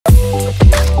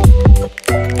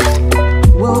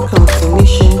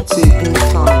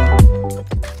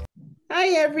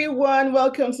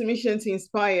welcome to Mission to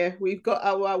Inspire. We've got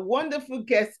our wonderful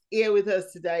guest here with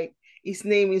us today. His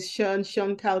name is Sean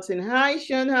Carlton. Hi,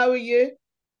 Sean. How are you?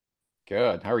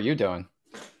 Good. How are you doing?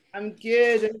 I'm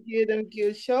good.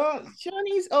 Sean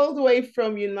is all the way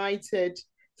from United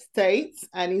States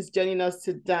and he's joining us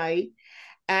today.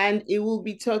 And he will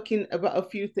be talking about a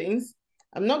few things.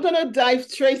 I'm not going to dive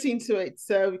straight into it,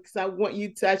 so because I want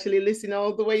you to actually listen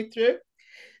all the way through.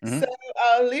 So hmm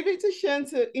I'll leave it to Sean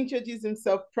to introduce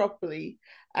himself properly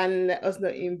and let us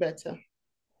know him better.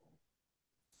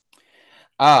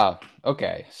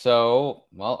 Okay. So,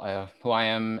 who I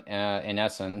am in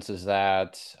essence is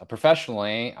that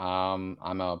professionally,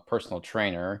 I'm a personal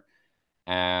trainer,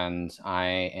 and I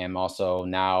am also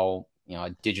now, a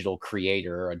digital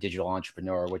creator, a digital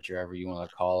entrepreneur, whichever you want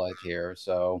to call it here.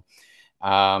 So,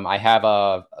 I have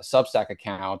a Substack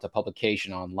account, a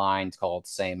publication online. It's called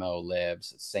Samo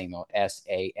Lives. It's Samo,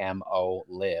 Samo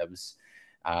Lives.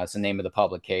 It's the name of the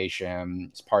publication.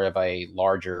 It's part of a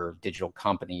larger digital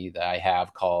company that I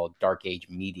have called Dark Age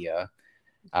Media.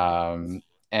 Okay. Um,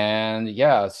 and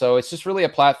yeah, so it's just really a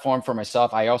platform for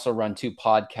myself. I also run two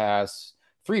podcasts,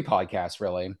 three podcasts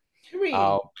really.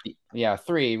 Uh, Three. yeah,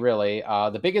 three really.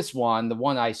 The biggest one, the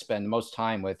one I spend the most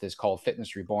time with, is called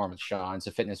Fitness Reborn with Sean. It's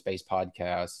a fitness-based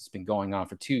podcast. It's been going on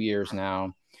for 2 years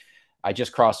now. I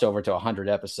just crossed over to 100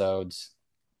 episodes.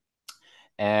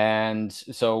 And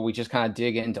so we just kind of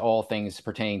dig into all things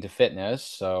pertaining to fitness.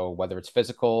 So whether it's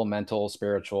physical, mental,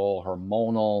 spiritual,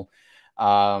 hormonal,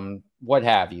 what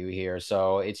have you here.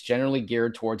 So it's generally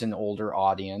geared towards an older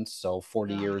audience. So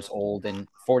 40 years old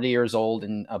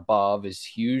and above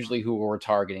is usually who we're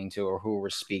targeting to or who we're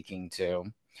speaking to.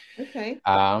 Okay.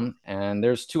 And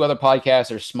there's two other podcasts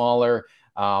that are smaller.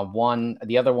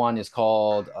 The other one is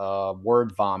called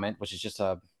Word Vomit, which is just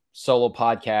a solo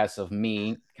podcast of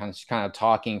me kind of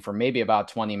talking for maybe about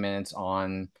 20 minutes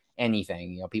on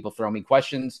anything. People throw me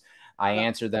questions, I Right.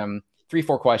 answer them, three,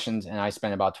 four questions, and I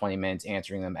spend about 20 minutes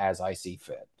answering them as I see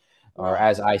fit or Right.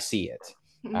 as I see it.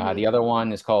 Mm-hmm. The other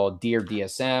one is called Dear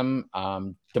DSM.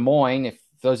 Des Moines, if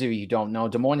those of you who don't know,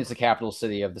 Des Moines is the capital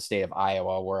city of the state of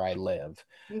Iowa, where I live.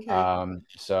 Okay.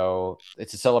 So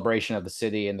it's a celebration of the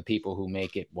city and the people who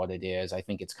make it what it is. I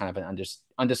think it's kind of an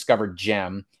undiscovered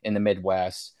gem in the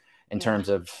Midwest in Yeah. terms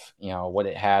of what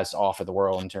it has to offer the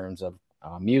world in terms of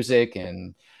music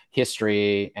and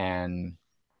history, and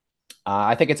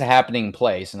I think it's a happening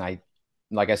place. And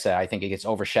like I said, I think it gets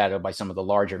overshadowed by some of the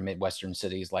larger Midwestern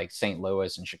cities like St.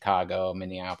 Louis and Chicago,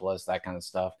 Minneapolis, that kind of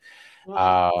stuff.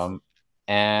 Right. Um,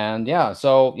 and yeah,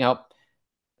 so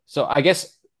I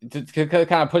guess to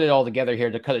kind of put it all together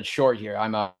here, to cut it short here,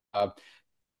 I'm a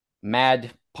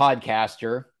mad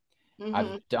podcaster.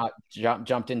 I've Mm-hmm.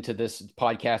 jumped into this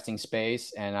podcasting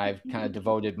space, and I've kind of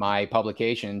devoted my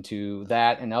publication to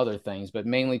that and other things, but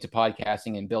mainly to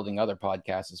podcasting and building other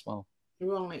podcasts as well.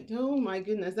 Right. Oh my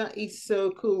goodness, that is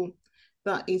so cool.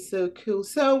 That is so cool.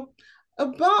 So,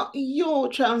 about your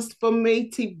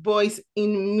transformative voice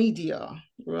in media,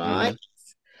 right?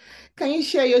 hmm Can you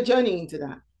share your journey into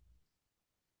that?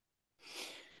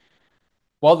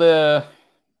 Well, the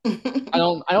I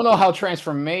don't know how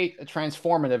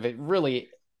transformative it really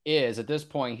is at this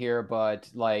point here, but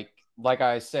like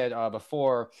I said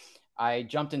before, I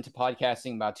jumped into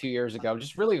podcasting about 2 years ago,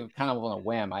 just really kind of on a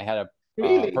whim. I had a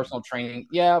Really? personal training,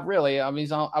 yeah, really. I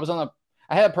was on a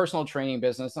I had a personal training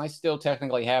business, and I still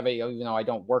technically have it, even though I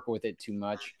don't work with it too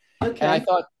much. And I Okay.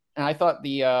 thought and I thought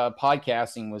the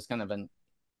podcasting was kind of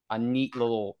a neat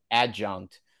little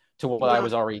adjunct to what I Right.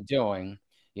 was already doing,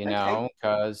 Okay.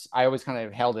 because I always kind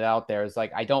of held it out there. It's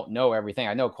like, I don't know everything.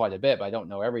 I know quite a bit, but I don't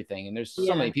know everything. And there's so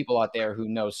Yeah. many people out there who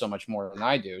know so much more than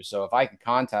I do. So if I can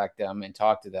contact them and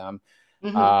talk to them,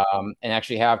 Mm-hmm. and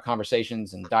actually have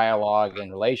conversations and dialogue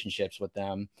and relationships with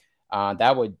them,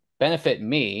 that would benefit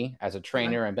me as a Right.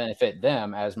 trainer and benefit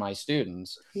them as my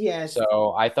students. Yes.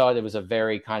 So I thought it was a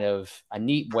very kind of a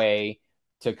neat way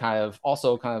to kind of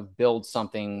also kind of build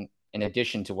something in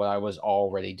addition to what I was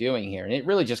already doing here. And it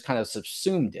really just kind of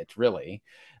subsumed it, really,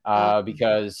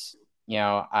 because,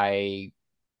 I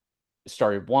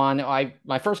started one.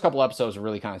 My first couple episodes were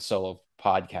really kind of solo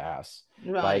podcasts.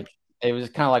 Right. Like, it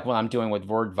was kind of like what I'm doing with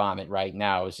Word Vomit right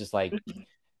now. It's just like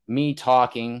me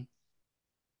talking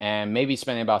and maybe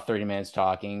spending about 30 minutes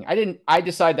talking. I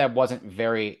decided that wasn't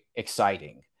very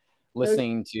exciting, Okay.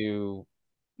 listening to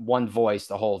one voice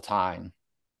the whole time.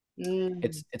 Mm.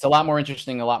 It's a lot more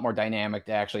interesting, a lot more dynamic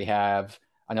to actually have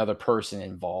another person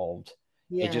involved.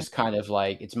 It Yeah. just kind of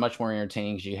like, it's much more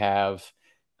entertaining because you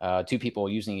have two people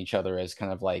using each other as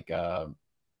kind of like as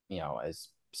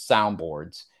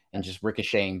soundboards, and just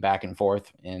ricocheting back and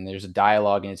forth. And there's a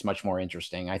dialogue, and it's much more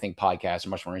interesting. I think podcasts are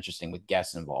much more interesting with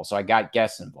guests involved. So I got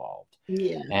guests involved,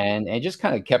 Yeah. and it just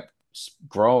kind of kept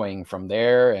growing from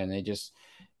there. And it just,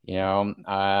 you know,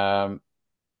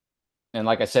 and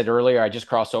like I said earlier, I just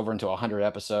crossed over into 100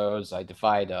 episodes. I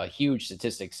defied a huge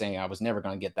statistic saying I was never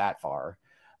going to get that far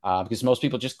because most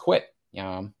people just quit. They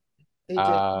do.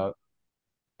 Uh,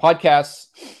 podcasts,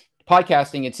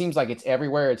 podcasting, it seems like it's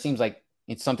everywhere. It seems like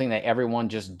it's something that everyone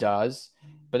just does,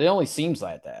 but it only seems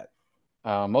like that.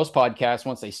 Most podcasts,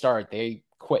 once they start, they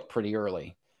quit pretty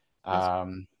early That's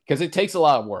because it takes a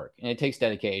lot of work and it takes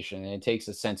dedication and it takes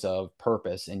a sense of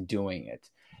purpose in doing it.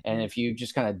 And if you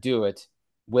just kind of do it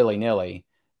willy nilly,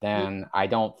 yeah, then I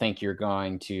don't think you're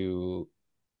going to,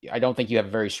 I don't think you have a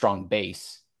very strong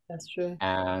base. that's true.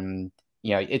 And,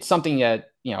 it's something that,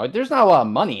 there's not a lot of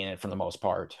money in it for the most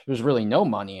part. There's really no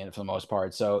money in it for the most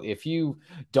part. So if you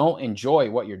don't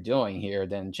enjoy what you're doing here,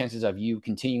 then chances of you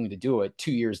continuing to do it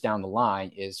 2 years down the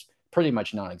line is pretty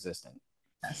much non-existent.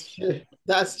 That's true.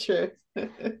 That's true.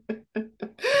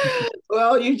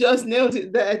 Well, you just nailed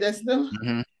it there. There's no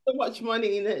Mm-hmm. so much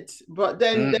money in it, but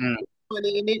then there's Mm-mm.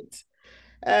 money in it.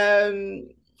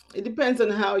 It depends on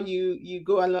how you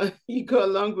go along you go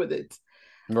along with it.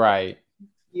 Right.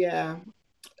 Yeah.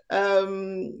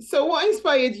 So what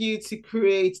inspired you to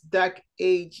create Dark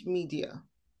Age Media?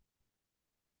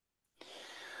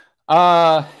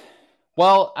 Uh,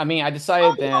 well, I mean, I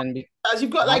decided then, As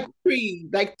you've got huh?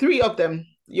 like three of them,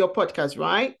 your podcast,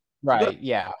 right? You got Right.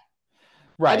 Yeah. are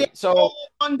they Right. So all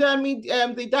under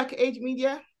the Dark Age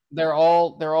Media? they're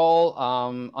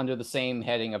all under the same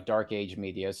heading of Dark Age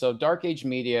Media. So Dark Age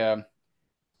Media,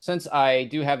 since I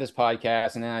do have this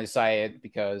podcast, and then I decided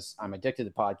because I'm addicted to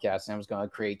podcasts, and I was going to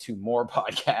create two more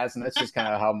podcasts, and that's just kind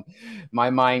of how my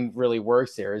mind really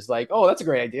works here. Is like, oh, that's a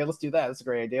great idea. Let's do that. That's a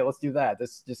great idea. Let's do that.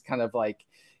 That's just kind of like,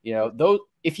 those.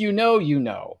 If you know, you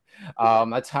know. Yeah,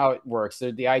 That's how it works.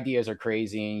 The ideas are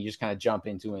crazy, and you just kind of jump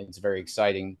into it. It's very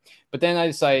exciting. But then I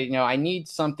decided, I need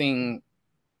something.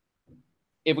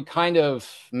 It would kind of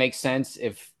make sense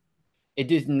if it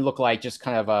didn't look like just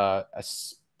kind of a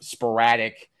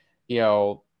sporadic, you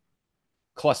know,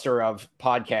 cluster of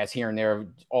podcasts here and there,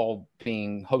 all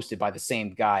being hosted by the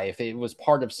same guy. If it was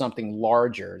part of something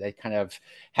larger that kind of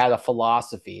had a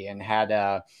philosophy and had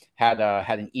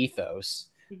an ethos,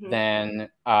 mm-hmm. then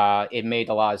it made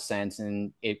a lot of sense,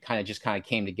 and it kind of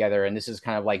came together. And this is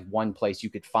kind of like one place you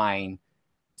could find.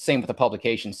 Same with the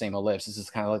publication, same with Lips. This is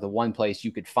kind of like the one place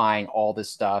you could find all this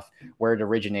stuff, where it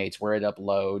originates, where it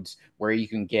uploads, where you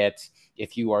can get,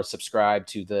 if you are subscribed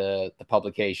to the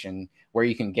publication, where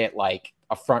you can get like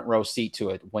a front row seat to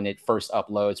it when it first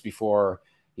uploads before,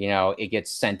 it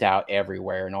gets sent out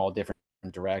everywhere in all different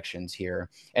directions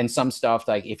here. And some stuff,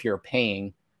 like if you're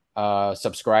paying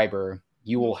subscriber,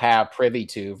 you will have privy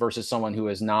to, versus someone who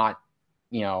is not,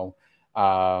 you know,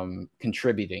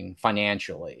 contributing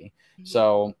financially. Mm-hmm.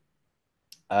 So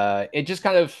it just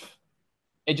kind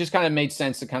of made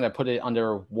sense to kind of put it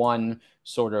under one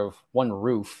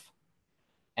roof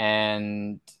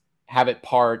and have it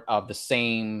part of the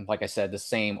same, like I said, the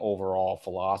same overall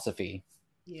philosophy.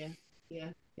 Yeah,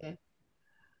 yeah, yeah.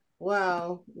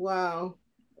 Wow, wow.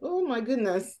 Oh my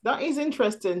goodness, that is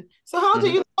interesting. So how do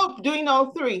Mm-hmm. you cope doing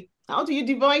all three? How do you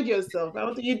divide yourself?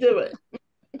 How do you do it?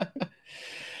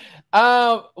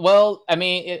 Well, I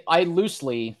mean, I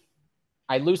loosely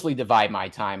divide my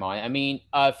time on it. I mean,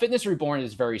 Fitness Reborn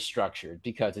is very structured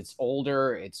because it's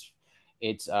older, it's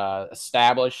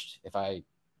established, if I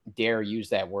dare use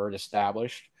that word,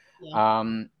 established. Yeah,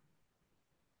 Um,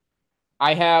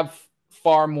 I have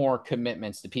far more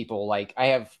commitments to people. Like I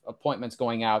have appointments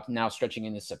going out now, stretching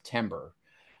into September,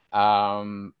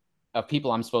 um, of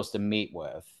people I'm supposed to meet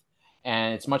with,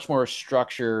 and it's much more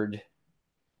structured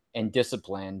and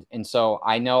disciplined. And so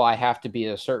I know I have to be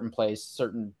at a certain place,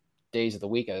 certain days of the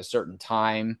week at a certain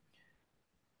time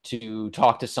to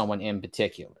talk to someone in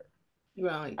particular.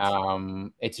 right.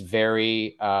 It's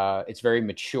very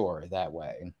mature that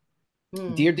way.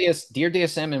 Hmm. Dear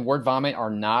DSM and Word Vomit are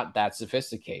not that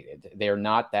sophisticated. They're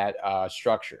not that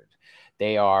structured.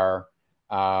 They are.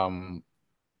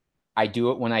 I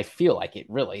do it when I feel like it,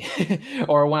 really,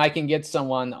 or when I can get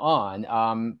someone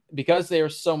on. Because they're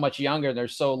so much younger, they're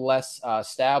so less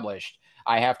established.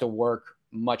 I have to work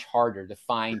much harder to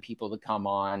find people to come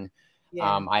on.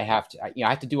 Yeah. I have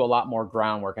to do a lot more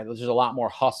groundwork. There's a lot more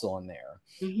hustle in there.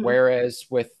 Hmm. Whereas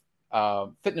with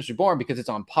Fitness Reborn, because it's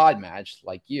on Podmatch,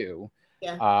 like you,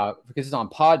 Yeah. because it's on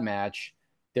Podmatch,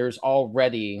 there's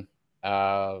already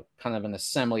kind of an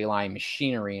assembly line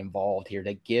machinery involved here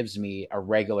that gives me a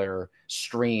regular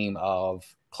stream of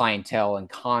clientele and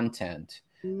content.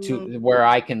 Mm, to where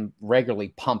I can regularly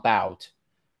pump out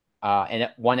and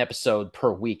one episode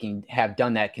per week, and have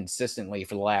done that consistently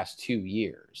for the last 2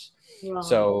 years. right.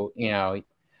 So,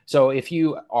 so if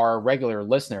you are a regular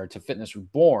listener to Fitness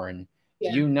Reborn,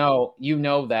 Yeah. you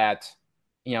know that,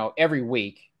 every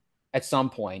week at some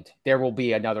point there will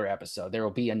be another episode, there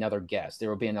will be another guest, there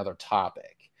will be another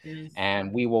topic, Yes.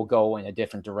 and we will go in a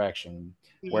different direction.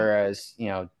 Mm, Whereas,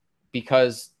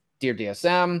 because Dear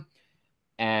DSM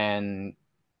and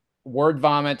Word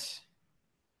Vomit,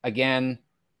 again,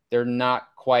 they're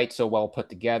not quite so well put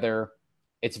together.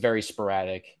 It's very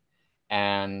sporadic.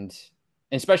 And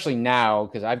especially now,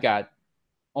 because I've got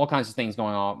all kinds of things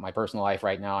going on in my personal life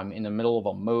right now. I'm in the middle of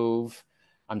a move.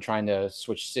 I'm trying to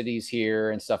switch cities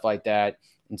here and stuff like that.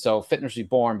 And so Fitness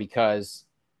Reborn, because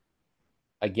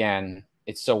again,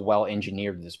 it's so well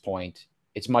engineered at this point,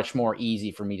 it's much more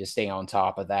easy for me to stay on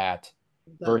top of that.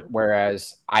 that.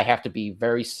 Whereas I have to be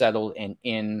very settled and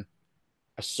in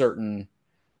a certain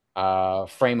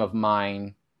frame of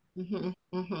mind Hmm.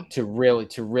 Hmm. to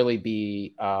really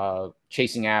be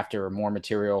chasing after more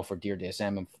material for Dear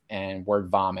DSM and Word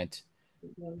Vomit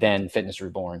than Fitness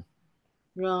Reborn.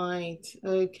 Right.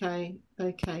 Okay.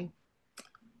 Okay.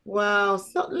 Wow.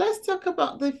 So let's talk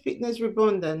about the fitness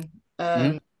reborn then.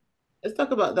 Mm-hmm. Let's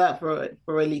talk about that for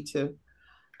a little.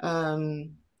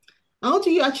 Um, how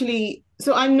do you actually?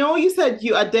 So I know you said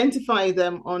you identify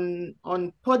them on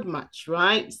Podmatch,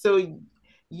 right? So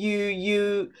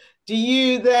you do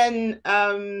you then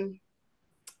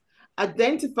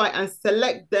identify and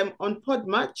select them on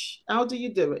Podmatch? How do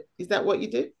you do it? Is that what you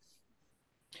do?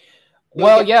 Your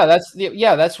Well, guess?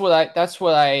 yeah, that's what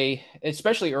I,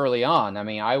 especially early on. I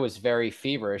mean, I was very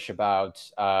feverish about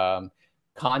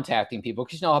contacting people,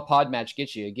 because you know how Podmatch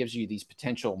gets you. It gives you these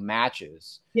potential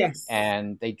matches, Yes.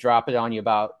 and they drop it on you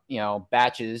about,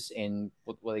 batches in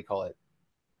what do they call it,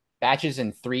 batches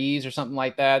in threes or something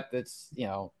like that. That's,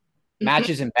 Mhm,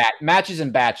 matches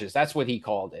and batches. That's what he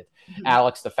called it. mhm,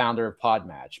 Alex, the founder of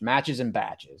Podmatch, matches and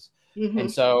batches. And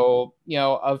mhm, so,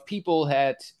 of people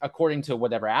that, according to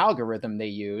whatever algorithm they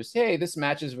use, hey, this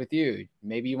matches with you.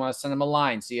 Maybe you want to send them a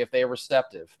line, see if they're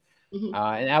receptive. mhm.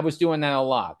 And I was doing that a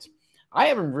lot. I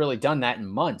haven't really done that in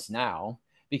months now,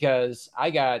 because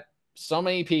I got so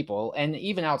many people, and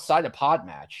even outside of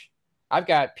Podmatch, I've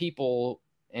got people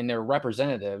and their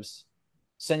representatives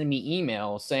sending me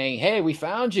emails saying, "Hey, we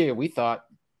found you.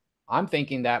 I'm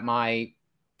thinking that my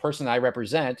person I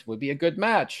represent would be a good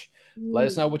match. Let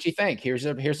us Mm, know what you think. Here's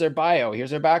their bio.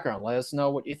 Here's their background. Let us know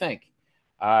what you think."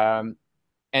 Um,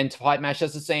 and Podmatch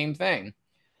does the same thing.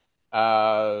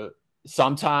 Uh,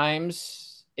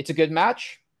 Sometimes it's a good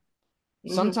match.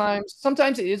 mhm.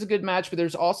 Sometimes it is a good match, but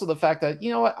there's also the fact that,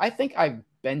 you know what, I think I've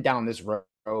been down this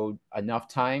road enough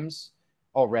times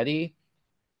already,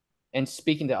 and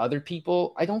speaking to other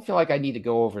people, I don't feel like I need to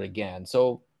go over it again.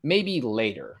 So maybe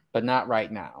later, but not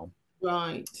right now.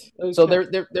 Right. So Okay.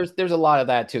 there's a lot of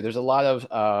that too. There's a lot of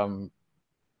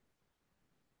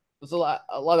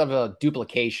a lot of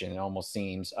duplication. It almost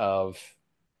seems of,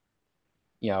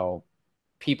 you know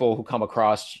people who come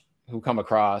across your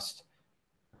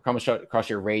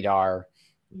radar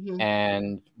Mhm.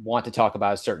 and want to talk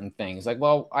about certain things. Like,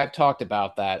 well, I've talked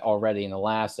about that already in the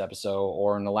last episode,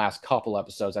 or in the last couple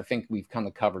episodes. I think we've kind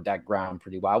of covered that ground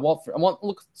pretty well. I want to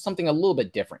look something a little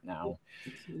bit different now.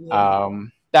 Yeah.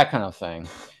 That kind of thing.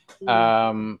 Mm.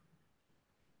 Um,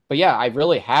 but yeah, I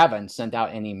really haven't sent out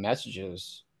any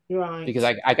messages, because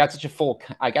Right. I got such a full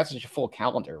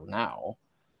calendar now,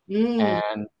 Mm.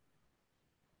 and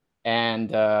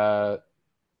and I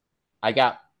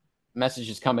got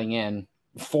messages coming in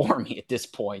for me at this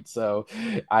point. So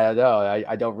I don't know.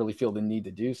 I don't really feel the need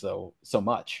to do so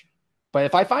much. But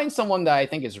if I find someone that I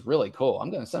think is really cool, I'm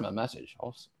going to send them a message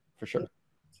also, for sure.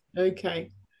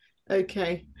 Okay.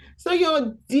 Okay. So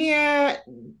your dear,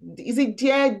 is it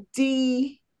dear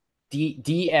D?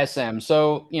 DSM.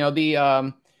 So, the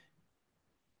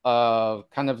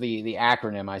kind of the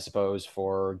acronym, I suppose,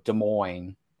 for Des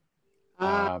Moines,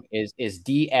 Ah, is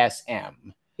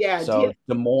DSM. yeah, dear. So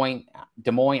Des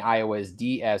Moines, Iowa is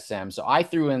DSM. So I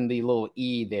threw in the little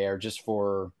E there just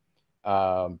for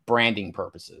branding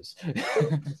purposes.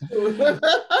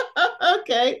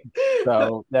 Okay.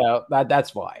 So no,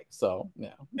 that's why. So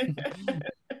yeah.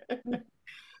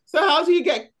 So how do you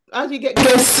get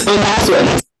guests on that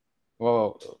one?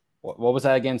 Whoa, what was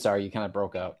that again? Sorry, you kind of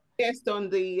broke up. Guest on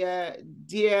the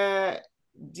dear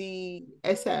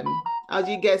DSM. How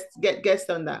do you get guest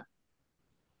on that?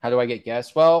 How do I get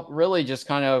guests? Well, really just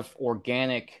kind of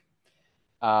organic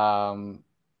um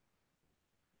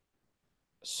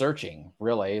searching,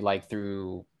 really, like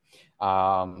through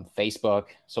Facebook,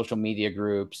 social media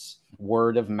groups,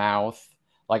 word of mouth.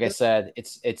 Like I said,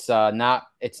 it's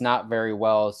not very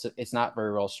well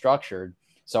structured.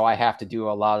 So I have to do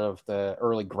a lot of the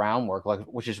early groundwork, like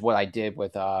which is what I did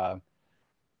with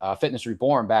Fitness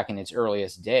Reborn back in its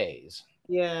earliest days.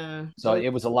 Yeah. So it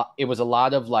was a lot. It was a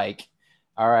lot of like,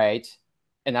 all right,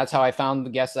 and that's how I found the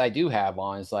guests that I do have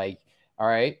on. Is like, all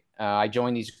right, I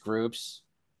joined these groups.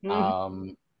 Mhm.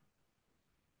 Um,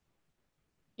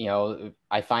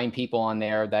 I find people on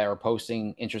there that are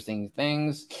posting interesting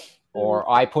things, Mm, or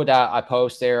I put out a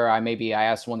post there. I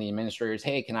asked one of the administrators,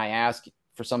 hey, can I ask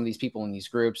for some of these people in these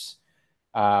groups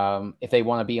if they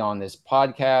want to be on this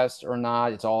podcast or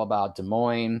not? It's all about Des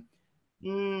Moines.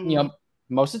 You mm, know,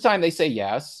 most of the time they say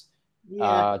yes,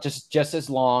 yeah. just as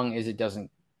long as it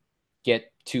doesn't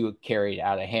get too carried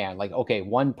out of hand. Like, okay,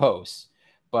 one post,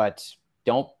 but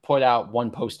don't put out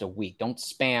one post a week. Don't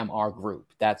spam our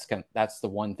group. That's the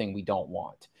one thing we don't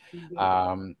want.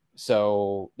 Yeah.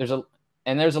 So there's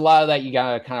a lot of that you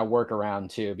gotta kind of work around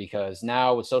too, because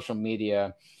now with social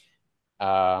media,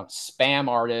 spam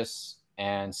artists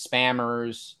and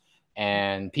spammers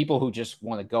and people who just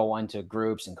want to go into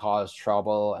groups and cause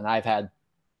trouble. And I've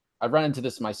run into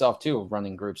this myself too,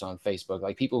 running groups on Facebook,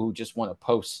 like people who just want to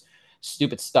post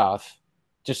stupid stuff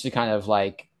just to kind of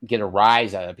like get a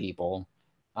rise out of people.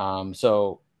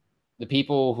 So the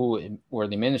people who were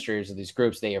the administrators of these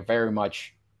groups, they are very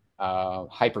much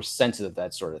hypersensitive to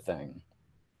that sort of thing.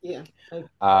 Yeah.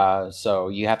 So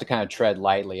you have to kind of tread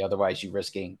lightly, otherwise you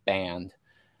risk getting banned.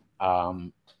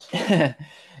 Um,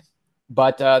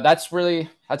 but that's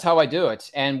how I do it.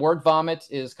 And word vomit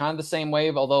is kind of the same way,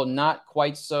 although not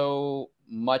quite so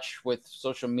much with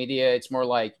social media. It's more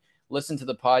like listen to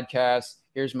the podcast.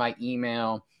 Here's my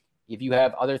email. If you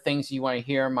have other things you want to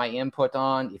hear my input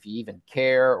on, if you even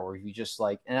care, or if you just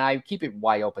like, and I keep it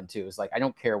wide open too. It's like I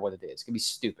don't care what it is. It can be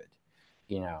stupid.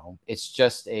 It's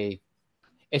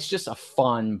just a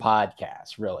fun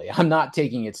podcast. Really, I'm not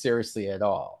taking it seriously at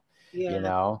all. You Yeah.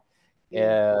 know. Yeah.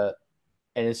 Uh,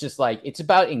 and it's just like it's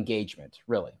about engagement,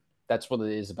 really. That's what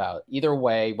it is about. Either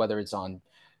way, whether it's on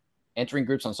entering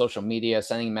groups on social media,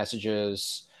 sending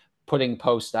messages, putting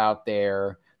posts out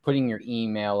there, putting your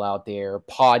email out there,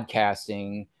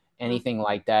 podcasting, Mm, anything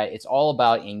like that, it's all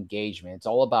about engagement. It's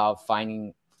all about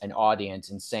finding an audience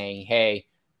and saying, hey,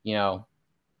 you know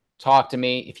talk to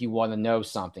me if you want to know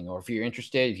something, or if you're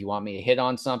interested, if you want me to hit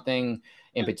on something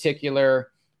in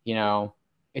particular. you know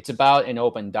it's about an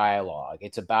open dialogue.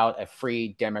 It's about a free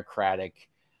democratic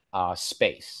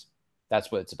space. That's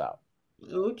what it's about.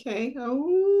 okay.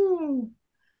 Oh,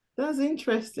 that's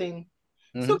interesting.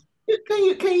 So Hmm.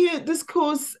 can you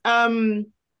discuss a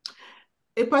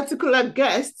particular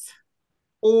guest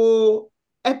or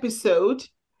episode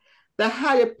that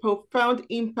had a profound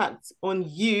impact on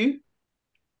you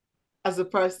as a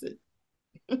person?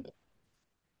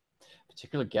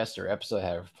 Particular guest or episode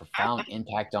had a profound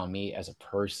impact on me as a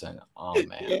person. Oh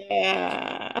man.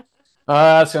 Yeah.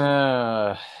 That's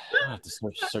gonna I have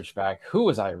to search back. Who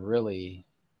was I really?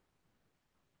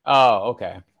 Oh,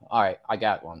 okay. All right, I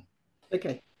got one.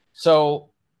 Okay. So,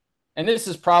 and this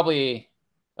is probably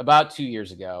about 2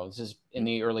 years ago. This is in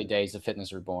the early days of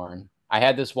Fitness Reborn. I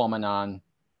had this woman on,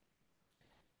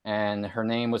 and her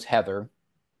name was Heather.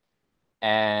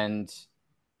 And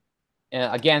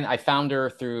again, I found her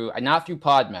through not through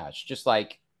Podmatch, just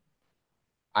like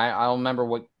I don't remember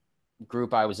what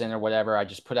group I was in or whatever. I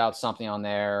just put out something on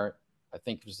there. I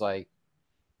think it was like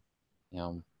you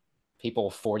know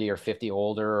people 40 or 50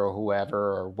 older, or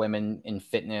whoever, or women in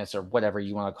fitness, or whatever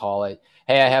you want to call it.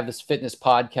 Hey, I have this fitness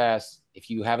podcast. If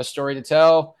you have a story to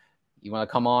tell, you want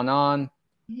to come on,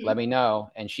 let Mhm. me know.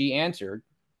 And she answered.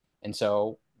 And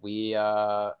so we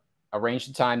arranged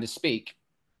the time to speak.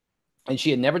 And she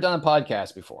had never done a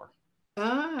podcast before.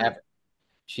 Ah. Ever.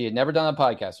 She had never done a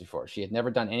podcast before. She had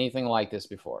never done anything like this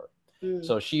before. Mm.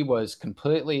 So she was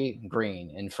completely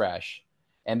green and fresh.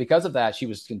 And because of that, she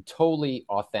was totally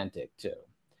authentic too.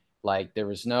 Like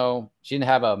she didn't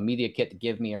have a media kit to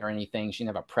give me or anything. She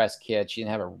didn't have a press kit. She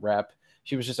didn't have a rep.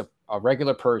 She was just a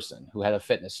regular person who had a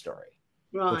fitness story,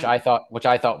 which Right. I thought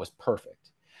was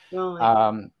perfect.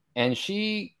 Right. And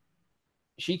she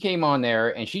came on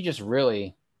there and she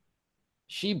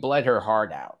bled her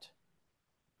heart out,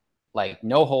 like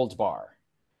no holds bar.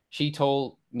 She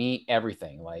told me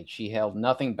everything. Like she held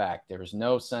nothing back. There was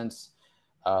no sense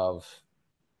of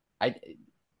I.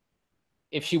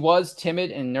 If she was timid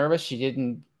and nervous, she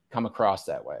didn't come across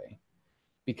that way,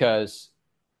 because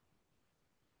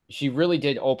she really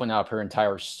did open up her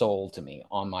entire soul to me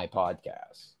on my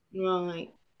podcast. Right.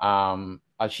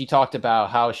 She talked about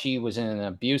how she was in an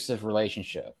abusive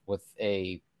relationship with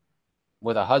a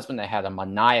with a husband that had a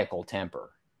maniacal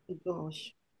temper Oh,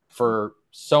 gosh. for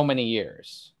so many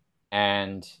years.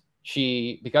 And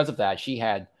she, because of that, she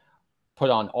had put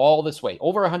on all this weight,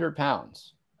 over 100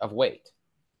 pounds of weight,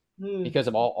 Mm. because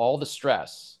of all the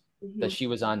stress that Mm-hmm. she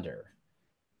was under,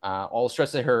 all the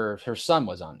stress that her son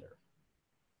was under.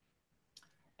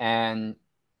 And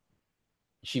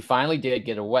she finally did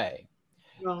get away.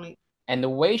 Right. And the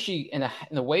way she and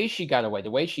the way she got away, the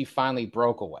way she finally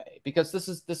broke away, because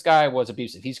this guy was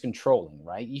abusive. He's controlling,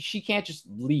 right? She can't just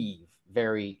leave.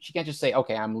 She can't just say,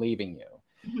 "Okay, I'm leaving you."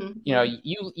 You know,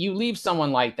 Mm-hmm. you leave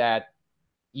someone like that,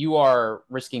 you are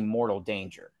risking mortal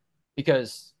danger,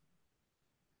 because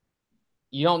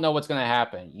you don't know what's going to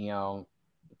happen. You know,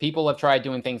 people have tried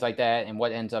doing things like that, and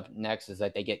what ends up next is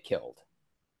that they get killed,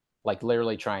 like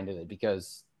literally trying to,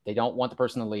 because they don't want the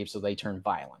person to leave, so they turn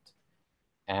violent.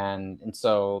 And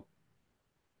so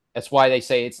that's why they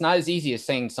say it's not as easy as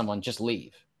saying to someone just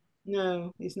leave.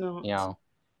 No, it's You not. know,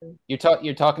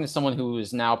 you're talking to someone who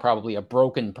is now probably a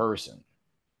broken person.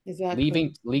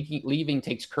 Exactly. Leaving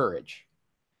takes courage.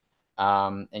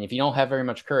 And if you don't have very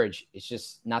much courage, it's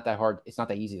just not that hard. It's not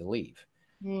that easy to leave.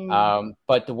 Mm.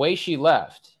 But the way she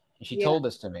left, and she Yeah. told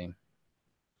this to me,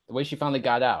 the way she finally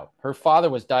got out, her father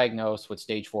was diagnosed with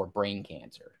stage 4 brain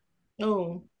cancer,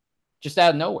 Oh. just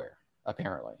out of nowhere,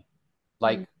 apparently. Mm.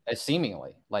 Like,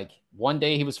 seemingly. Like, one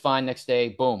day he was fine, next day,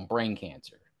 boom, brain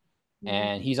cancer. Mm.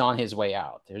 And he's on his way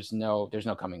out. There's no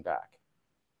coming back.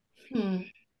 Hmm.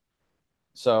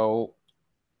 So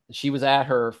she was at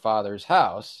her father's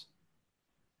house,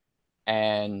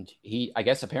 and I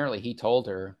guess apparently he told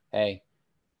her, hey,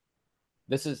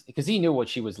 this is, because he knew what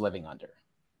she was living under,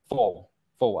 full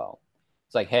well.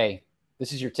 It's like, hey,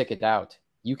 this is your ticket out.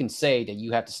 You can say that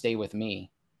you have to stay with me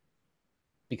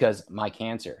because my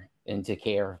cancer and take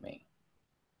care of me.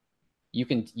 You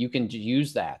can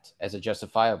use that as a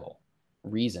justifiable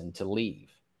reason to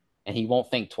leave, and he won't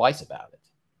think twice about it.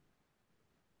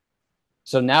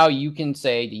 So now you can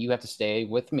say that you have to stay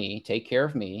with me, take care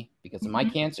of me because of my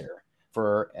Mhm. cancer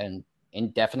for an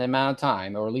indefinite amount of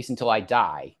time, or at least until I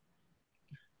die,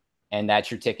 and that's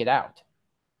your ticket out.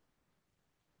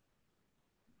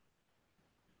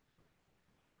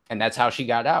 And that's how she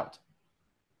got out.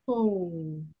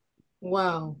 Oh.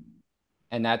 Wow.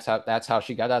 And that's how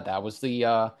she got out. That was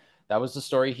the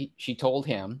story she told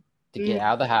him, to get Mm.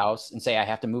 out of the house and say, I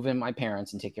have to move in with my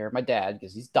parents and take care of my dad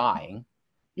because he's dying.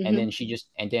 Mm-hmm.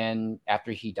 And then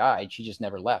after he died, she just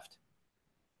never left.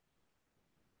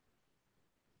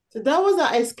 So that was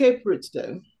our escape route,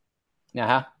 though.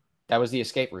 Uh-huh. That was the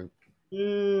escape route.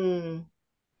 Mm.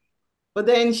 But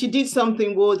then she did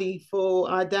something worthy for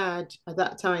our dad at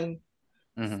that time.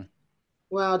 Mm-hmm.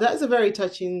 Wow, that's a very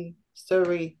touching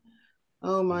story.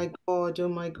 Oh my God. Oh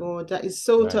my God. That is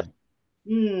so touching.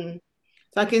 Right. Mm.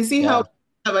 So I can see how Yeah. it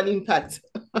have an impact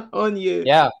on you.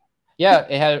 Yeah. Yeah.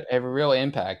 It had a real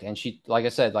impact. And she, like I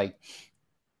said, like,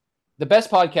 the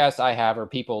best podcasts I have are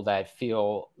people that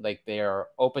feel like they are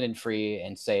open and free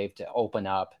and safe to open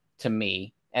up to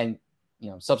me, and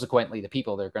subsequently the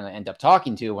people they're going to end up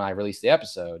talking to when I release the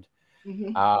episode.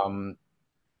 Hmm. Um,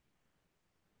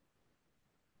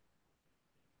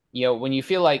 when you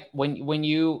feel like when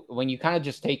you kind of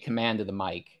just take command of the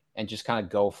mic and just kind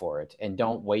of go for it and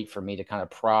don't wait for me to kind of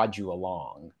prod you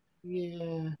along.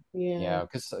 Yeah. Yeah. Yeah,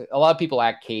 because a lot of people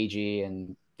act cagey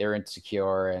and they're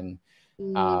insecure, and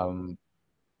Mm. um,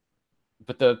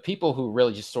 but the people who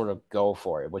really just sort of go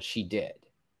for it, what she did,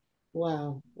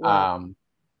 Wow. Wow. um,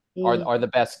 Mm. are the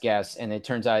best guests, and it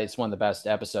turns out it's one of the best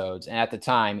episodes. And at the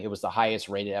time, it was the highest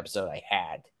rated episode I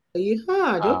had. You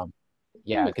had. Okay. Um,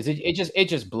 yeah, because it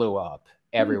just blew up Oh,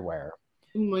 everywhere.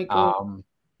 oh my God. Um,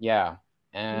 yeah,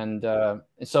 and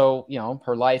so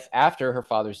her life after her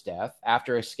father's death,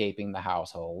 after escaping the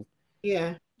household,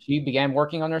 Yeah. she began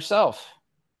working on herself,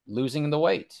 losing the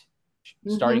weight,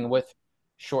 Mm-hmm. starting with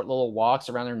short little walks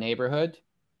around her neighborhood,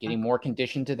 getting more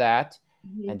conditioned to that,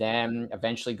 Mm-hmm. and then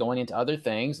eventually going into other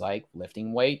things like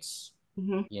lifting weights,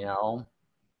 Mm-hmm. you know,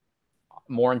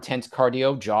 more intense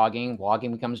cardio, jogging,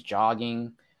 walking becomes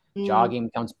jogging, Mm. jogging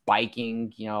becomes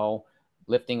biking,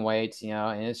 lifting weights,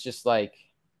 and it's just like,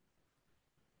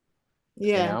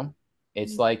 you Yeah. know,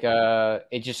 it's like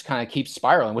it just kind of keeps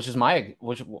spiraling, which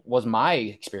was my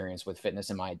experience with fitness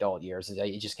in my adult years, is that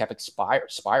it just kept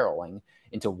spiraling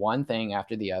into one thing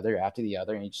after the other,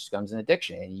 and it just becomes an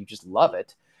addiction, and you just love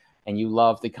it, and you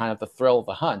love the kind of the thrill of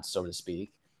the hunt, so to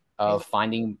speak, of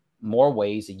finding more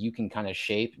ways that you can kind of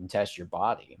shape and test your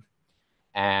body.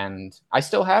 And I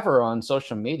still have her on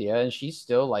social media, and she's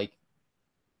still like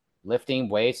lifting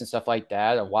weights and stuff like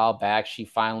that. A while back, she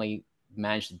finally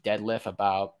managed to deadlift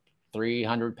about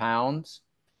 300 pounds.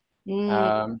 Mm,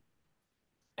 Um,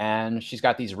 and she's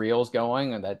got these reels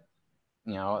going and that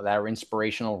are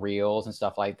inspirational reels and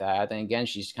stuff like that. And again,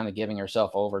 she's kind of giving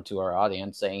herself over to our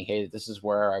audience, saying, "Hey, this is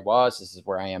where I was. This is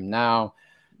where I am now.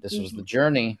 This was the mhm.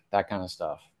 journey." That kind of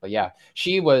stuff. But yeah,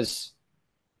 she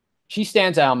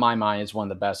stands out in my mind as one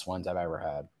of the best ones I've ever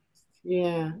had.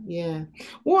 Yeah, yeah.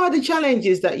 What are the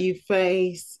challenges that you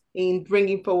face in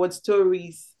bringing forward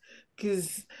stories?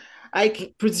 Because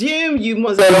presume you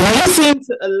must have listened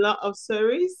to a lot of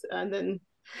stories and then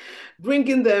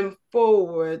bringing them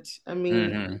forward. I mean,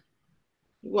 Mm-hmm.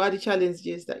 what are the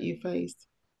challenges that you faced?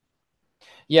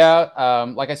 Yeah,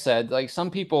 like I said, like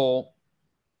some people,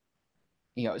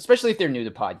 especially if they're new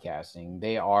to podcasting,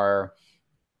 they are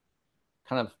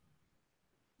kind of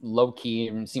low key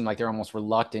and seem like they're almost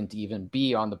reluctant to even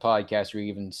be on the podcast or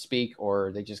even speak,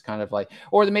 or they just kind of like,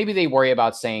 or maybe they worry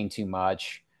about saying too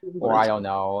much, or I Much. don't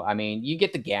know. I mean, you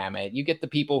get the gamut. You get the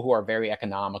people who are very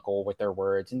economical with their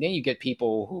words, and then you get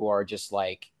people who are just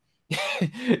like,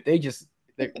 they just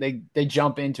they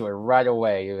jump into it right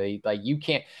away. They like you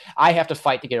can't. I have to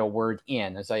fight to get a word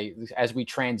in as we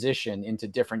transition into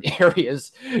different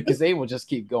areas because they will just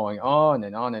keep going on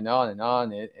and on and on and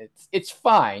on. It's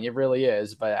fine, it really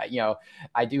is. But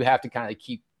I do have to kind of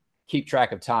keep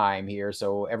track of time here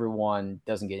so everyone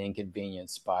doesn't get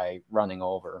inconvenienced by running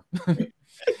over.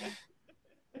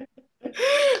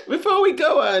 Before we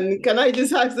go on, can I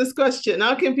just ask this question?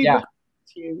 How can people Yeah.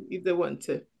 contact you if they want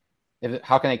to?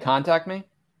 How can they contact me?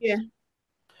 Yeah.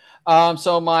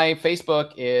 So my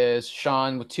Facebook is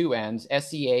Sean with two N's,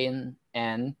 SEANNCA.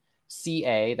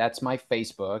 That's my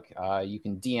Facebook. You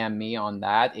can DM me on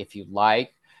that if you'd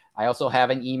like. I also have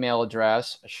an email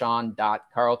address,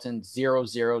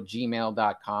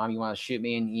 sean.carlton00gmail.com. You want to shoot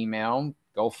me an email,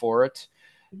 go for it.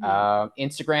 Mhm.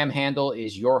 Instagram handle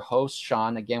is your host,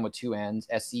 Sean, again with two N's,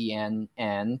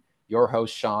 SENN, your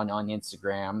host, Sean on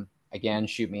Instagram. Again,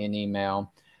 shoot me an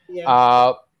email. Yeah.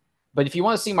 Uh, but if you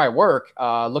want to see my work,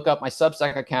 look up my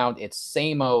Substack account. It's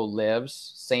Samo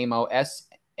Lives, Samo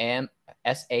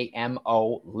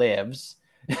SAMO Lives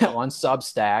on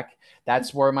Substack.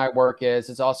 That's where my work is.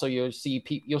 It's also you'll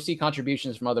see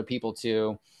contributions from other people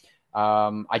too.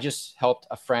 I just helped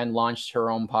a friend launch her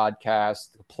own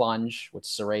podcast, The Plunge, with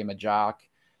Saray Majak.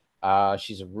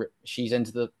 She's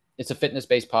into it's a fitness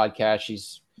based podcast.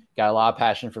 She's got a lot of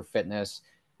passion for fitness.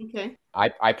 Okay.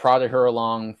 I prodded her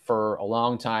along for a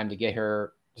long time to get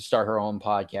her to start her own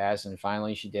podcast, and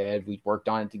finally she did. We worked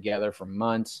on it together for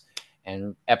months,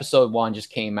 and episode one just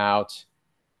came out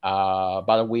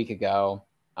about a week ago.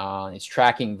 It's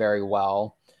tracking very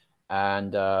well,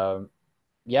 and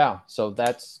yeah, so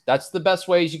that's the best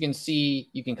ways you can see.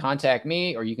 You can contact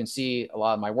me, or you can see a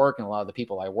lot of my work and a lot of the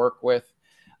people I work with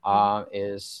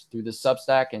is through the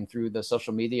Substack and through the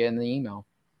social media and the email.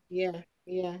 Yeah.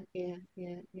 Yeah. Yeah.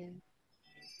 Yeah. Yeah.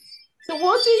 So,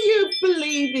 what do you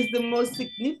believe is the most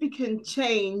significant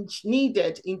change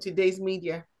needed in today's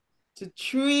media to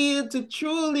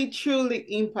truly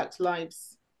impact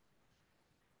lives?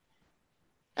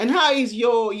 And how is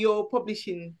your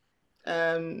publishing,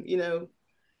 you know,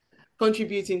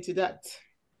 contributing to that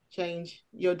change?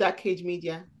 Your Dark Cage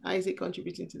Media, how is it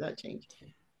contributing to that change?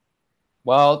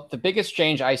 Well, the biggest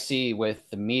change I see with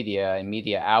the media and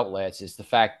media outlets is the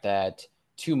fact that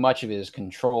too much of it is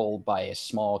controlled by a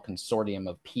small consortium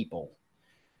of people.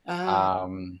 Ah,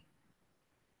 Um,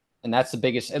 and that's the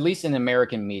biggest, at least in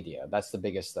American media, that's the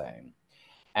biggest thing.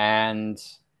 And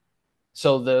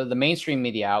so the mainstream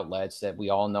media outlets that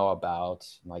we all know about,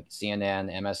 like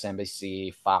CNN,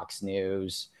 MSNBC, Fox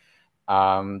News,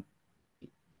 um,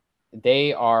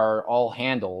 they are all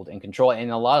handled and controlled,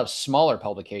 and a lot of smaller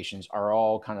publications are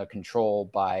all kind of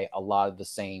controlled by a lot of the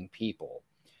same people.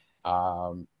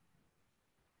 Um,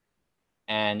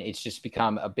 and it's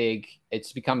become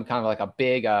kind of like a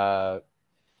big,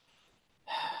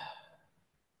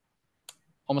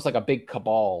 almost like a big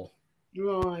cabal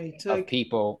right. of Okay.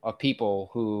 people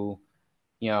who,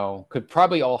 could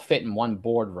probably all fit in one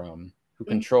boardroom, who Mhm.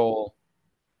 control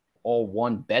all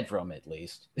one bedroom at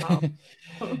least. Wow.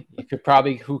 You could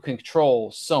probably who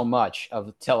control so much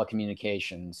of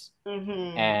telecommunications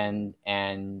Mm-hmm.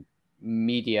 and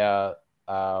media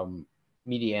um,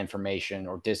 media information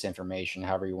or disinformation,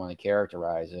 however you want to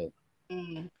characterize it.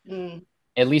 Mm-hmm.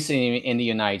 At least in the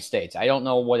United States, I don't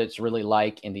know what it's really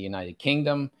like in the United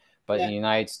Kingdom, but in Yeah, the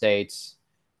United States,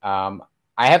 um,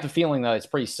 I have the feeling that it's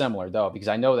pretty similar though, because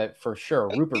I know that for sure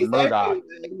Rupert it's Murdoch,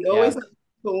 everywhere. You always yeah, have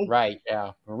people. right,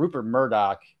 yeah, Rupert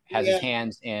Murdoch has his Yeah.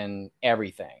 hands in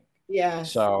everything.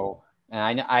 Yes. So,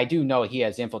 and I do know he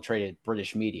has infiltrated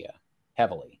British media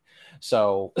heavily.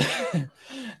 So,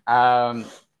 um,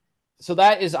 so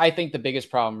that is, I think, the biggest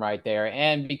problem right there.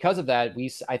 And because of that,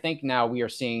 I think now we are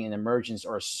seeing an emergence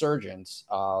or a surgence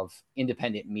of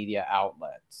independent media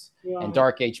outlets, and Right.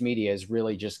 dark age media is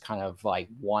really just kind of like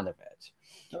one of it.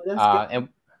 Oh, that's good.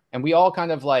 And we all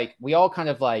kind of like we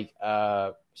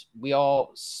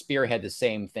all spearhead the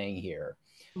same thing here,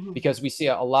 Mhm. because we see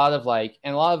a lot of like,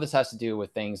 and a lot of this has to do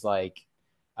with things like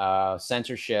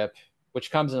censorship, which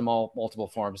comes in multiple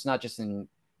forms, not just in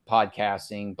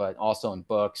podcasting, but also in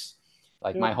books.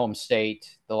 Like Right. my home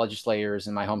state, the legislators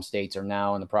in my home states are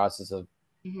now in the process of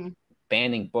Mhm.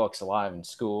 banning books a lot in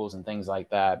schools and things like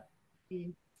that.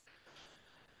 Mhm.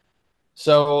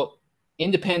 So,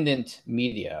 independent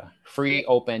media, Yeah. free,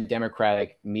 open,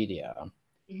 democratic media,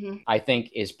 Mhm. I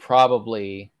think is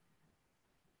probably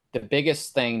the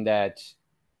biggest thing that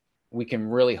we can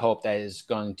really hope that is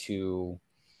going to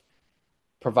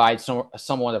provide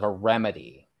somewhat of a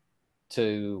remedy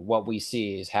to what we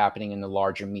see is happening in the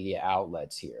larger media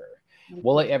outlets here.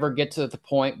 Will Okay. it ever get to the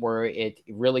point where it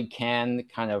really can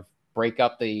kind of break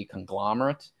up the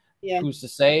conglomerate? Yeah. Who's to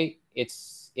say?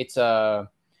 It's a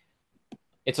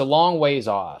long ways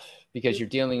off, because you're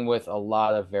dealing with a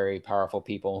lot of very powerful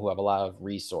people who have a lot of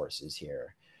resources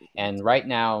here. And right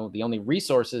now, the only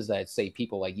resources that, say,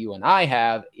 people like you and I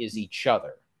have is each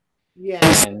other,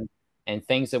 Yes. and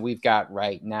things that we've got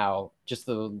right now, just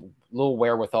the little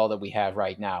wherewithal that we have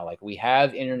right now. Like, we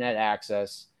have internet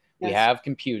access, we Yes. have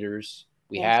computers,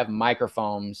 we Yes. have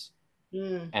microphones,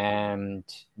 Mm. and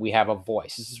we have a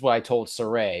voice. This is what I told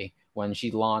Saray when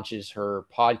she launches her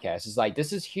podcast. It's like,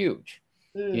 this is huge,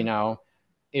 you Mm. know.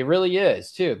 It really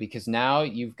is too, because now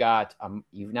you've got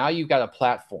a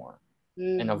platform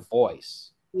and a Mm.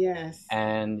 voice, Yes.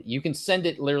 and you can send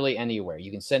it literally anywhere.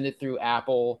 You can send it through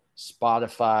Apple,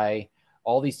 Spotify,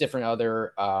 all these different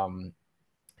other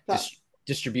That.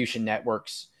 distribution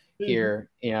networks Mhm. here.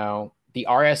 The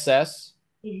RSS.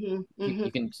 Mhm. You, Mhm.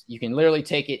 you can you can literally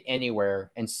take it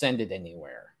anywhere and send it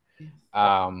anywhere.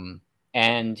 Yes.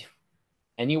 And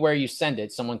anywhere you send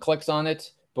it, someone clicks on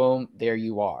it, boom, there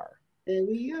you are. There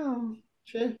we go.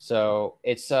 Sure. So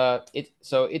it's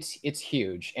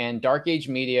huge. And dark age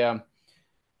media,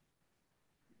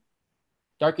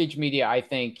 I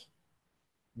think,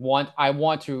 I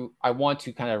want to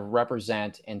kind of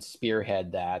represent and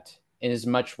spearhead that in as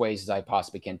much ways as I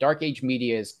possibly can. Dark age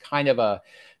media is a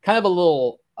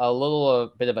little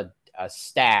bit of a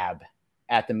stab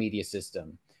at the media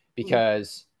system, Mm.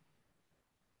 because,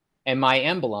 and my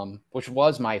emblem, which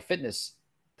was my fitness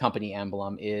company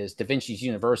emblem, is Da Vinci's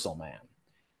Universal Man.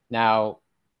 Now,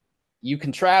 you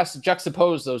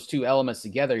juxtapose those two elements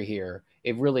together here,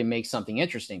 it really makes something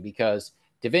interesting, because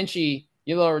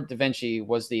Leonardo da Vinci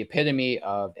was the epitome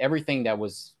of everything that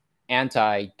was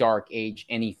anti dark age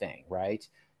anything, right?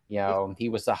 He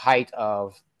was the height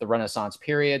of the Renaissance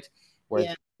period, where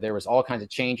Yeah. there was all kinds of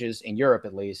changes in Europe,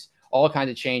 at least, all kinds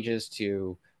of changes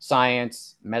to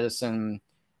science, medicine,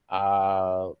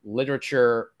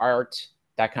 literature, art,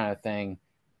 that kind of thing.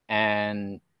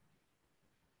 And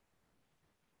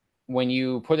when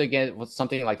you put again with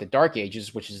something like the Dark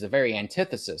Ages, which is the very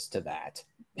antithesis to that,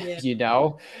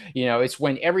 Yeah. it's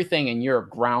when everything in Europe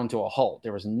ground to a halt.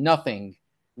 There was nothing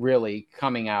really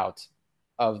coming out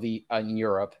of the in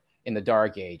Europe in the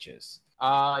Dark Ages.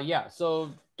 Yeah.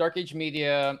 So Dark Age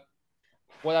media,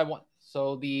 what I want.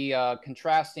 So the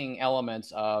contrasting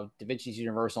elements of Da Vinci's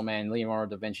Universal Man,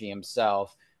 Leonardo da Vinci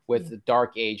himself, with Mm. the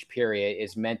Dark Age period,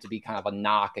 is meant to be kind of a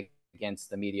knock against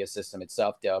the media system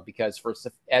itself, though, because for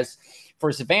as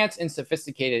advanced and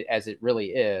sophisticated as it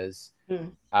really is,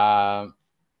 Mm. um,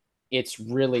 it's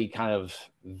really kind of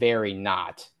very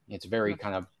not. It's very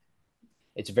kind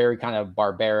of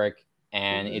barbaric,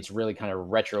 and Mhm. it's really kind of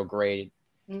retrograde,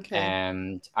 Okay.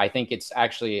 and I think it's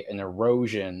actually an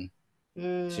erosion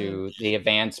Mm. to the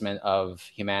advancement of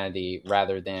humanity,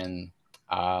 rather than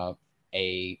uh,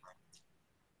 a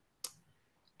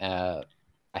uh,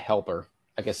 a helper.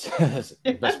 I guess that's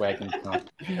the best way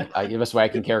the best way I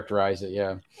can characterize it.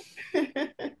 Yeah,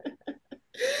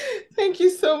 Thank you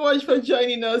so much for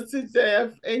joining us today.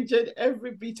 I've enjoyed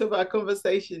every bit of our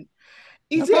conversation.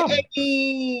 no Is there problem.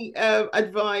 any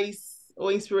advice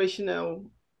or inspirational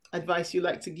advice you'd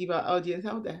like to give our audience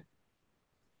out there?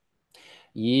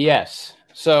 Yes.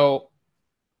 So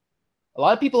a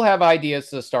lot of people have ideas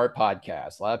to start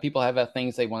podcasts. A lot of people have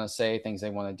things they want to say, things they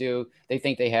want to do. They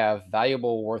think they have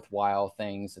valuable, worthwhile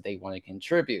things that they want to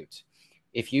contribute.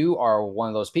 If you are one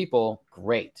of those people,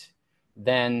 great.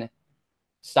 Then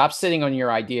stop sitting on your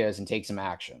ideas and take some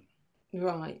action.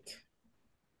 Right.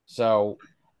 So,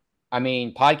 I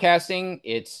mean, podcasting,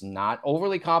 it's not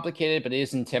overly complicated, but it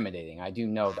is intimidating. I do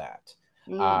know that.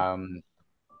 Mm. Um,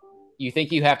 you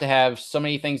think you have to have so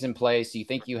many things in place. You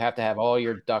think you have to have all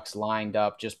your ducks lined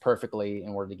up just perfectly in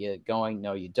order to get it going.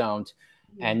 No, you don't.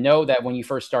 Yeah. And know that when you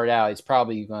first start out, it's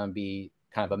probably going to be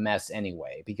kind of a mess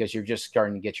anyway, because you're just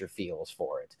starting to get your feels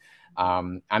for it.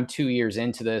 I'm 2 years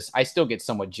into this. I still get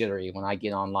somewhat jittery when I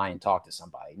get online and talk to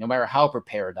somebody, no matter how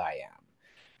prepared I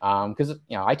am. Because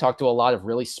I talk to a lot of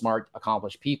really smart,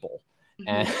 accomplished people,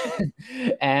 and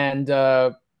and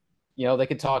they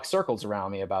could talk circles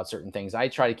around me about certain things. I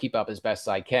try to keep up as best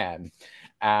I can.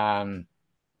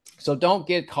 So don't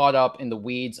get caught up in the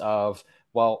weeds of,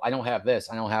 well, I don't have this,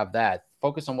 I don't have that.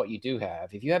 Focus on what you do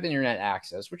have. If you have internet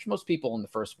access, which most people in the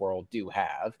first world do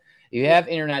have, if you have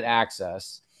internet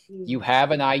access, you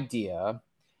have an idea,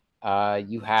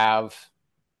 you have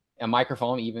a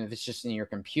microphone, even if it's just in your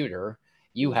computer,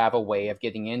 you have a way of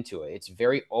getting into it. It's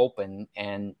very open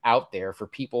and out there for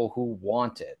people who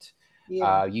want it.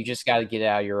 Yeah. You just got to get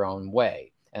out of your own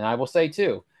way. And I will say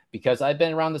too, because I've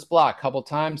been around this block a couple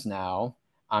times now,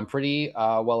 I'm pretty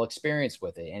well experienced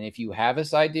with it. And if you have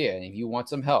this idea and if you want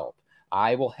some help,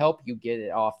 I will help you get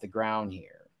it off the ground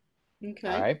here. Okay.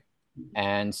 All right.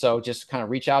 And so just kind of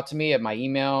reach out to me at my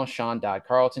email,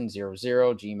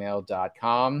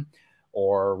 sean.carlton00@gmail.com,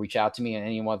 or reach out to me on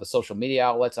any one of the social media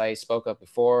outlets I spoke of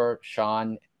before,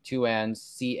 Sean 2N's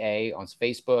CA on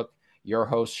Facebook, your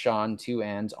host, Sean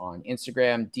 2N's on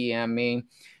Instagram, DM me.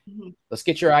 Let's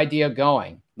get your idea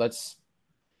going. Let's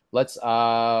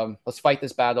fight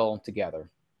this battle together.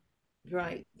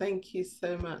 Right. Thank you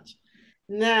so much.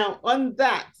 Now, on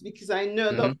that, because I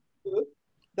know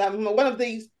that one of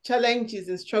the challenges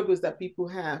and struggles that people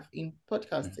have in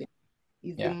podcasting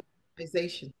is the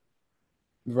monetization.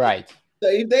 Right. So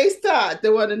if they start, they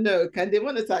want to know, can they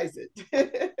monetize it?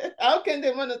 How can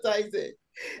they monetize it?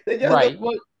 They just right.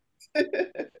 Well,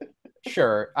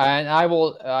 sure. And I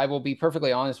will be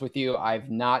perfectly honest with you. I've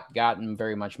not gotten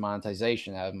very much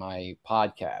monetization out of my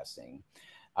podcasting.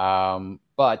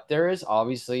 But there is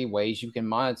obviously ways you can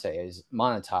monetize.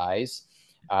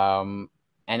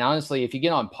 And honestly, if you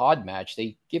get on Podmatch,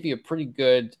 they give you a pretty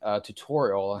good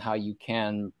tutorial on how you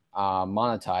can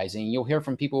monetize, and you'll hear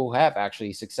from people who have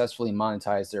actually successfully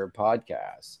monetized their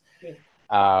podcasts.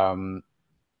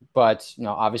 But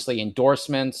obviously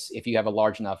endorsements, if you have a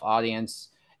large enough audience,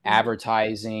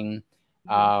 advertising,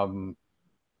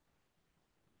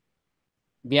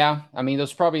 yeah, I mean,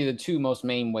 those are probably the two most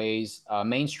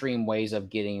mainstream ways of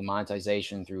getting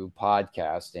monetization through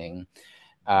podcasting.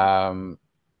 But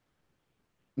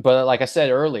like I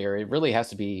said earlier, it really has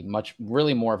to be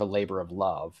really more of a labor of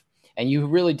love. And you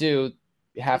really do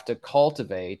have to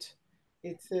cultivate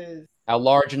a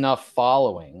large enough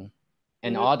following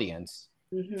and audience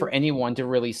for anyone to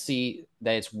really see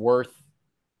that it's worth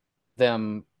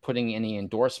them putting any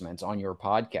endorsements on your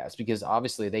podcast, because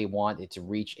obviously they want it to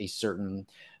reach a certain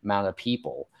amount of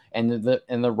people, and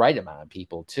the right amount of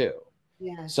people too.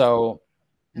 Yes. So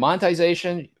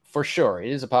monetization, for sure, it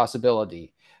is a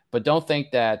possibility, but don't think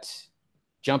that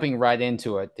jumping right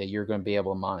into it that you're going to be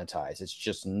able to monetize. It's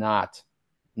just not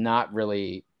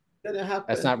really gonna happen.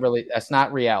 That's not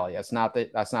reality. That's not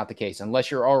the case. Unless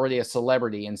you're already a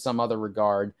celebrity in some other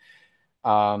regard,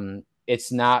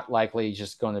 it's not likely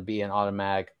just going to be an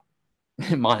automatic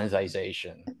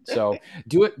monetization. So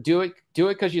do it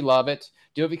because you love it.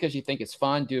 Do it because you think it's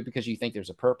fun. Do it because you think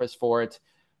there's a purpose for it,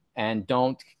 and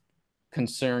don't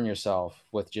concern yourself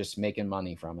with just making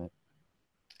money from it.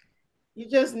 You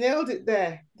just nailed it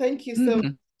there. Thank you so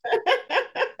much.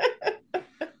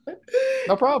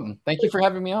 No problem. Thank you for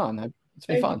having me on. It's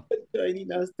been fun. Thank you for joining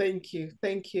us. Thank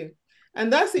you.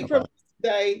 And that's it from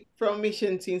today, from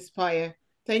Mission to Inspire.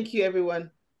 Thank you,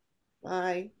 everyone.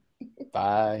 Bye.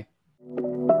 Bye.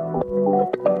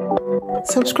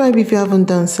 Subscribe if you haven't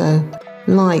done so.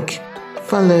 Like,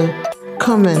 follow,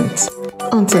 comment.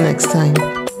 Until next time.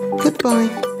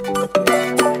 Goodbye.